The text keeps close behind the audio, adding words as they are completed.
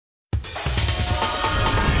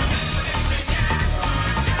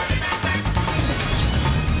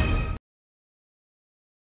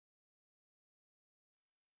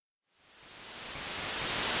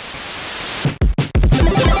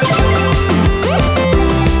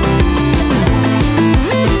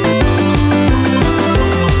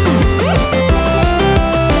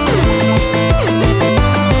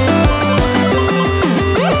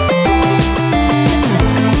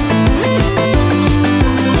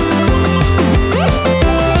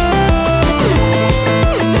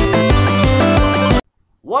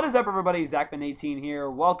What is up, everybody? Zachman18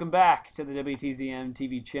 here. Welcome back to the WTZM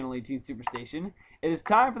TV Channel 18 Superstation. It is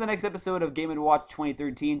time for the next episode of Game & Watch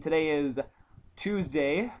 2013. Today is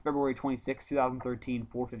Tuesday, February 26, 2013,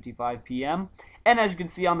 4:55 p.m. And as you can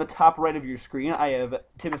see on the top right of your screen, I have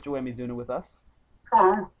timmrwhammyzuna with us.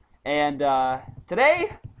 Hello. And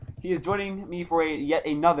today, he is joining me for yet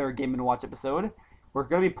another Game & Watch episode. We're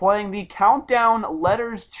going to be playing the Countdown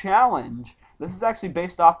Letters Challenge. This is actually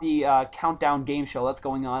based off the Countdown game show that's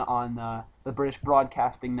going on the British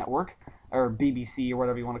Broadcasting Network, or BBC, or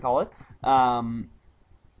whatever you want to call it.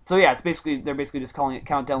 So yeah, they're basically just calling it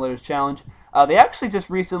Countdown Letters Challenge. They actually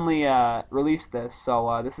just recently released this,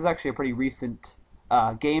 so this is actually a pretty recent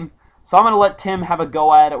game. So I'm going to let Tim have a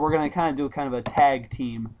go at it. We're going to kind of do a tag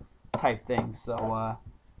team type thing. So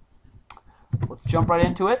let's jump right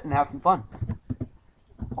into it and have some fun.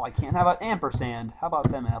 Oh, I can't have an ampersand. How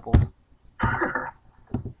about them apples?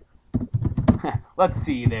 Let's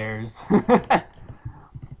see, there's.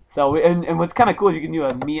 So, and what's kind of cool is you can do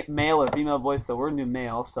a male or female voice, so we're going to do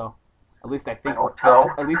male, so at least I think.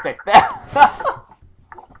 At least I think.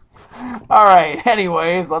 Alright,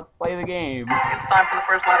 anyways, let's play the game. It's time for the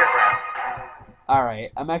first letters round.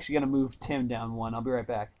 Alright, I'm actually going to move Tim down one. I'll be right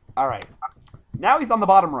back. Alright. Now he's on the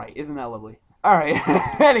bottom right. Isn't that lovely? Alright,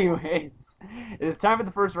 anyways. It is time for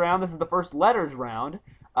the first round. This is the first letters round.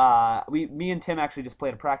 Me and Tim actually just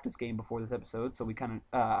played a practice game before this episode, so I kind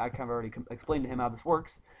of already explained to him how this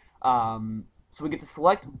works. So we get to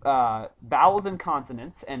select vowels and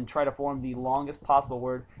consonants and try to form the longest possible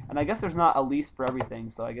word. And I guess there's not a least for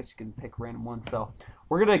everything, so I guess you can pick random ones. So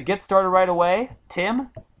we're going to get started right away.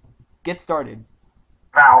 Tim, get started.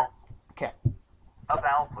 Vowel. Okay. A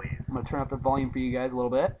vowel, please. I'm going to turn up the volume for you guys a little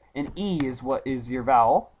bit. And E is what is your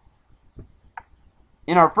vowel.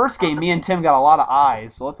 In our first game, me and Tim got a lot of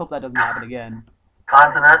I's, so let's hope that doesn't happen again.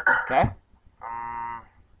 Consonant. Okay.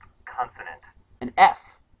 Consonant. An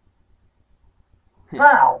F.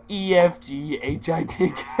 Vowel. E, F, G, H, I,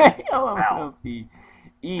 J, K, L, M, N, O, P.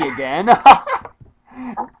 E again.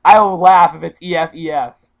 I will laugh if it's E, F, E,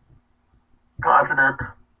 F. Consonant.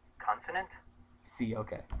 Consonant C,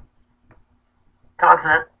 okay.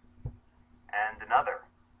 Consonant. and another.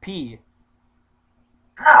 P.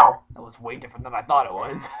 Vowel. That was way different than I thought it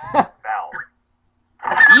was. Vowel.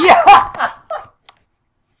 Yeah!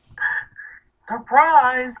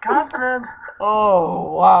 Surprise. Consonant.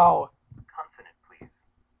 Oh, wow. Consonant, please.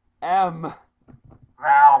 M.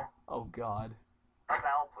 Vowel. Oh, God. A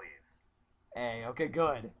vowel, please. A. Okay,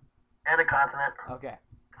 good. And a consonant. Okay.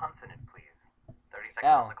 Consonant, please. 30 seconds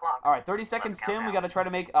L. on the clock. All right, 30 seconds, Let's count Tim. We down. got to try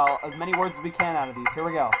to make as many words as we can out of these. Here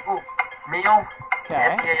we go. Ooh. Meal.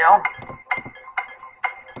 Okay. M-E-A-L.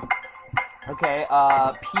 Okay,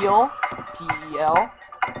 peel, P-E-L.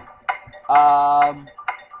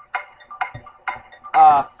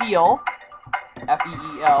 Feel,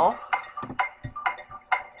 F-E-E-L.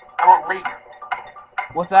 How about leap?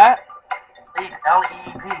 What's that? Leap.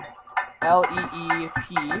 L-E-E-P.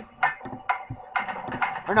 L-E-E-P.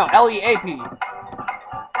 Or no, L-E-A-P.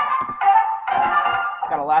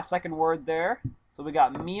 Got a last second word there. So we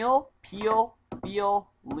got meal, peel, feel,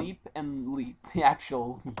 leap, and leap. The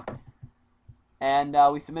actual leap. And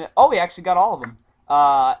we submitted. Oh, we actually got all of them.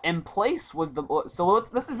 And place was the. So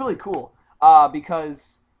this is really cool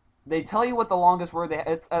because they tell you what the longest word they.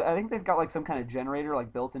 It's I think they've got like some kind of generator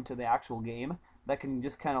like built into the actual game that can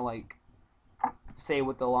just kind of like say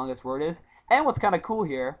what the longest word is. And what's kind of cool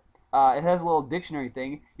here, it has a little dictionary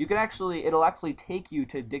thing. You can it'll actually take you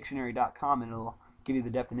to dictionary.com and it'll give you the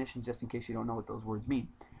definitions just in case you don't know what those words mean.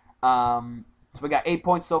 So we got 8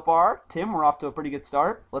 points so far. Tim, we're off to a pretty good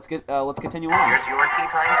start. Let's continue on. Here's your tea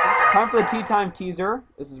time teaser. Time for the tea time teaser.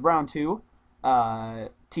 This is round 2.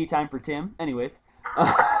 Tea time for Tim. Anyways,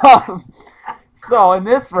 so in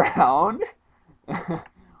this round,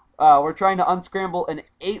 we're trying to unscramble an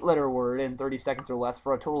 8-letter word in 30 seconds or less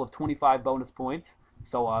for a total of 25 bonus points.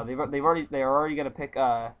 So they are already gonna pick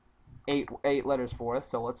 8 letters for us.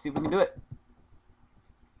 So let's see if we can do it.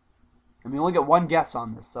 And we only get one guess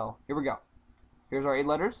on this. So here we go. Here's our 8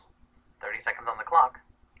 letters. 30 seconds on the clock.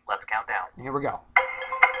 Let's count down. Here we go.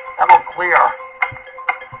 How about clear?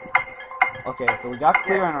 Okay, so we got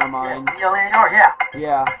clear in our mind. Yeah, C-L-A-R, yeah.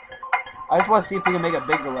 Yeah. I just want to see if we can make a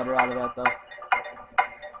bigger letter out of that, though.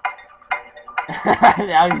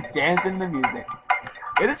 Now he's dancing to the music.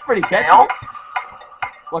 It is pretty catchy. Snail?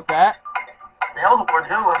 What's that? Snail's a word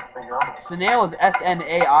too. There you go. Snail is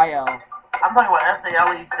S-N-A-I-L. I'm talking about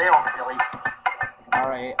S-A-L-E, sail, silly.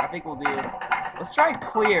 Alright, I think we'll do... Let's try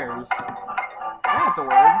clears. I think that's a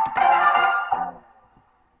word.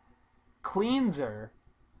 Cleanser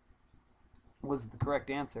was the correct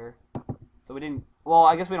answer. So So we didn't. Well,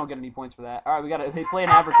 I guess we don't get any points for that. All right, they play an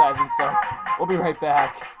advertising, so we'll be right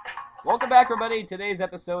back. Welcome back, everybody. Today's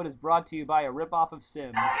episode is brought to you by a ripoff of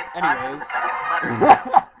Sims. It's time for Anyways, the second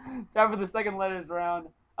letter. time for the second letters round.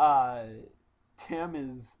 Tim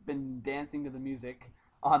has been dancing to the music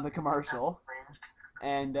on the commercial,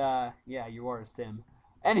 and yeah, you are a sim.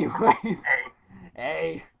 Anyways,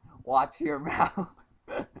 hey, watch your mouth.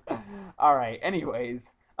 All right.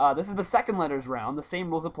 Anyways, this is the second letters round. The same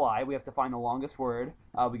rules apply. We have to find the longest word.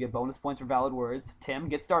 We get bonus points for valid words. Tim,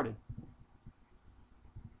 get started.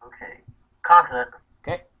 Okay. Continent.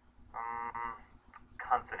 Okay.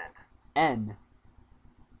 Consonant. N.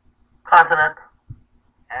 Consonant.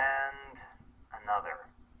 And another.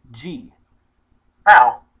 G.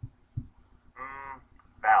 Vowel.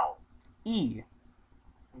 Vowel. E.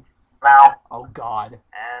 Vowel. Oh God.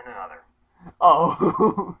 And another.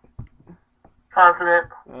 Oh. Consonant.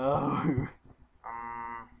 Oh.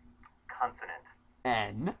 Consonant.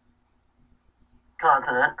 N.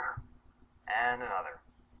 Consonant. And another.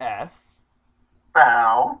 S.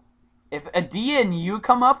 Vowel. If a D and U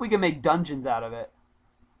come up, we can make dungeons out of it.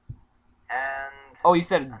 And Oh, you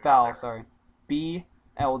said vowel. Sorry. B.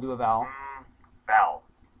 And we'll do a vowel. vowel.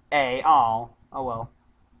 A. Oh. Oh well.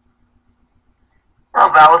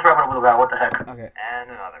 Oh, vowel. Let's wrap it up with a vowel. What the heck? Okay. And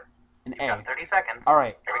another. An You've A. got 30 seconds. All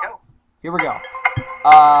right. Here we go. Here we go.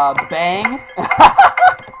 Bang.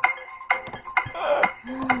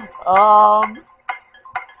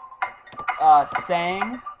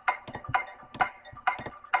 Sang.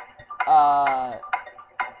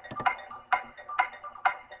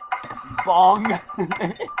 Bong.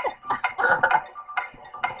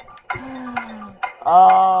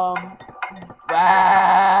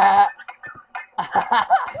 Bah.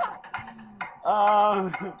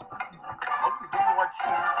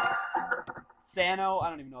 Sano. I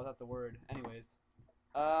don't even know if that's a word. Anyways.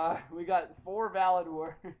 We got 4 valid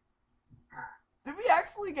words. Did we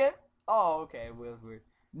actually get... Oh, okay. It was weird.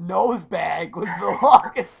 Nosebag was the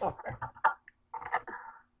longest word.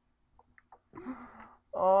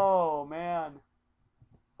 Oh, man.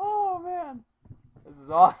 Oh, man. This is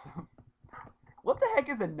awesome. What the heck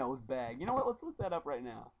is a nosebag? You know what? Let's look that up right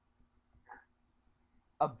now.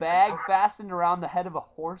 A bag fastened around the head of a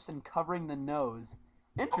horse and covering the nose.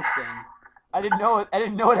 Interesting. I didn't know it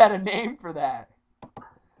had a name for that.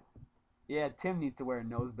 Yeah, Tim needs to wear a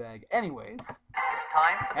nosebag. Anyways. It's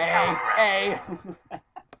time for the challenge round. Hey.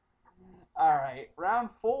 All right, round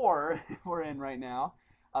 4 we're in right now.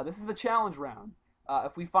 This is the challenge round.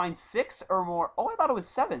 If we find 6 or more... Oh, I thought it was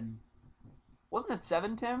 7. Wasn't it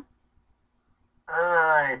 7, Tim?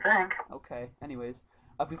 I think. Okay, anyways.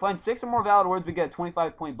 If we find 6 or more valid words, we get a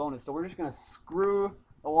 25-point bonus. So we're just going to screw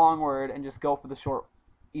the long word and just go for the short,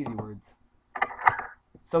 easy words.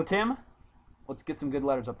 So, Tim, let's get some good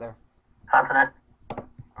letters up there. Consonant.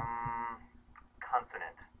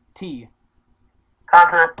 Consonant. T.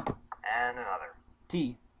 Consonant. And another.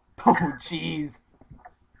 T. Oh, jeez.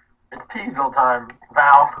 It's Teasville time.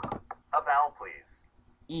 Vowel. A vowel, please.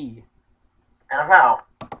 E. And a vowel.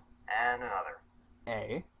 And another.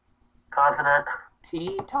 A. Consonant.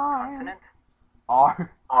 T time. Consonant.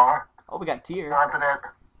 R. R. Oh, we got tier. Consonant.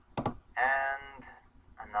 And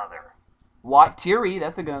another. Y. Teary.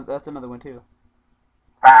 That's another one too.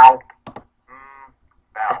 Vowel.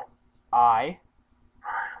 Vowel. I.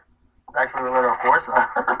 Actually, a letter, of course.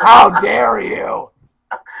 How dare you?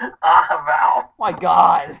 Vowel. My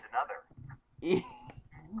God. And another. E.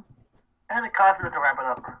 And a consonant to wrap it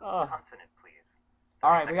up. Consonant, please.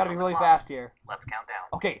 All right, we got to be really fast here. Let's count down.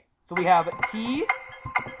 Okay, so we have T.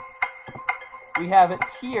 We have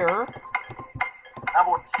tier. How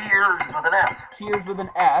about tears with an S? Tears with an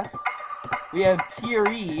S. We have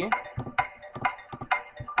teary.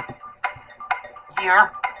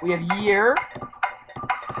 Year. We have year.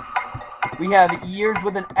 We have years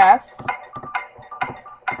with an S.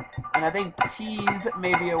 And I think T's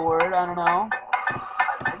may be a word. I don't know.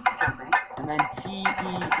 I think it should be. And then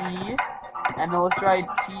T-E-E. And then let's try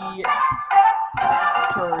T-ters.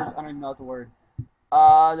 I don't even know that's a word.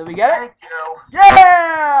 Did we get it? Thank you.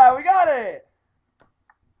 Yeah! We got it!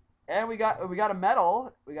 And we got a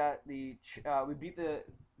medal. We got we beat the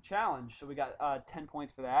challenge, so we got 10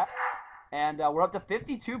 points for that. And we're up to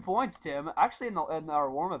 52 points, Tim. Actually, in our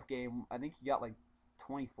warm-up game, I think he got like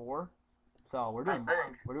 24. So we're doing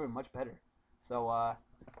much better. So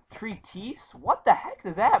treatise, what the heck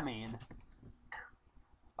does that mean?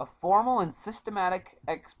 A formal and systematic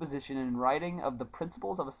exposition in writing of the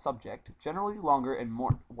principles of a subject, generally longer and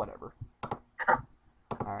more whatever. All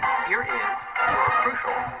right. Here is your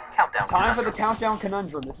crucial countdown. Time for the conundrum. countdown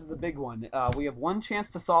conundrum. This is the big one. We have one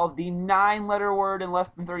chance to solve the 9-letter word in less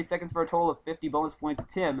than 30 seconds for a total of 50 bonus points.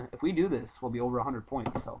 Tim, if we do this, we'll be over 100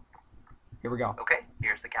 points. So, here we go. Okay,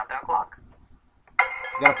 here's the countdown clock.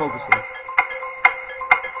 You gotta focus here.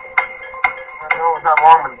 I know it's not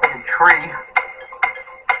long, but it's like a tree.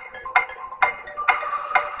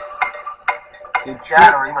 It's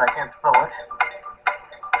Shattering, but I can't spell it.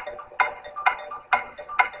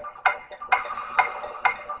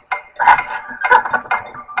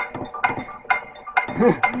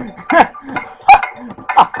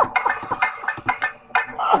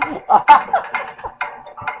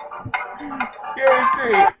 Scary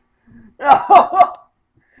tree.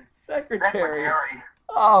 Secretary.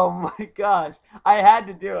 Oh my gosh. I had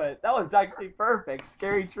to do it. That was actually perfect.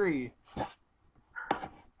 Scary tree.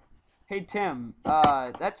 Hey Tim,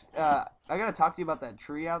 I gotta talk to you about that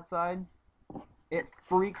tree outside. It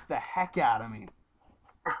freaks the heck out of me.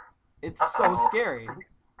 It's so scary.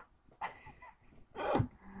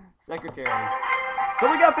 Secretary.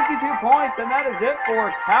 So we got 52 points, and that is it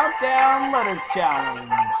for Countdown Letters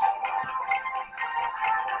Challenge.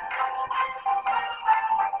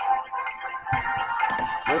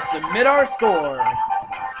 We'll submit our score.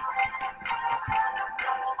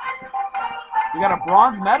 We got a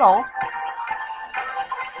bronze medal.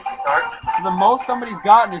 Start. So the most somebody's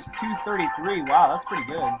gotten is 233. Wow, that's pretty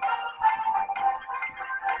good.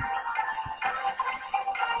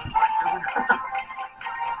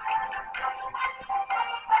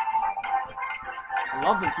 I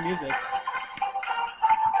love this music.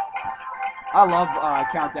 I love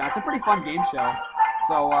Countdown. It's a pretty fun game show.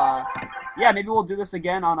 So, yeah, maybe we'll do this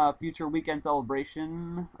again on a future weekend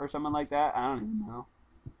celebration or something like that. I don't even know.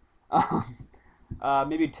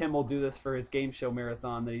 Maybe Tim will do this for his game show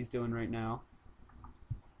marathon that he's doing right now.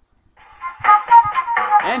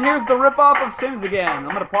 And here's the ripoff of Sims again. I'm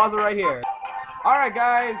going to pause it right here. Alright,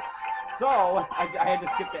 guys. So, I had to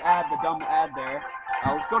skip the ad, the dumb ad there.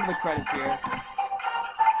 Let's go to the credits here.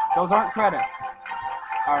 Those aren't credits.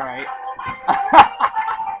 Alright.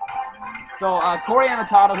 So, Corey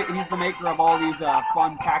Anatato, he's the maker of all these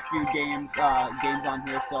fun Pack Dude games on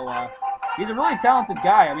here. So, he's a really talented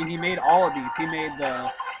guy. I mean, he made all of these. He made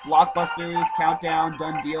the Blockbusters, Countdown,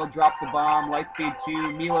 Done Deal, Drop the Bomb, Lightspeed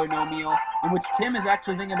 2, Meal or No Meal, in which Tim is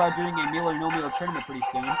actually thinking about doing a Meal or No Meal tournament pretty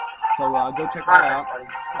soon. So, go check that out.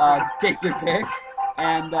 Take your pick.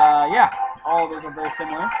 And, yeah, all of those are very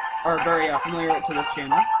similar, or very familiar to this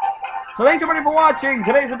channel. So thanks everybody for watching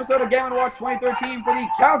today's episode of Game & Watch 2013 for the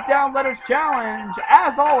Countdown Letters Challenge.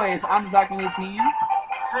 As always, I'm Zach and the team.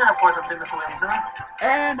 And of course, I'm timmrwhammyzuna.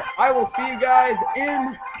 And I will see you guys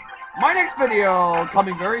in my next video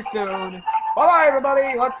coming very soon. Bye-bye,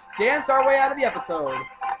 everybody. Let's dance our way out of the episode.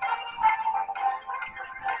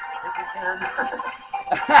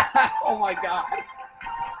 Oh, my God.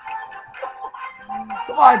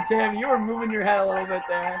 Come on, Tim. You were moving your head a little bit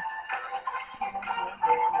there.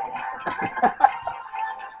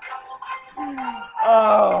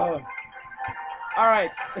 Oh. All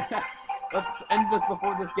right. Let's end this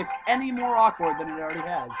before this gets any more awkward than it already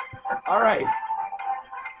has. All right.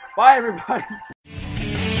 Bye, everybody.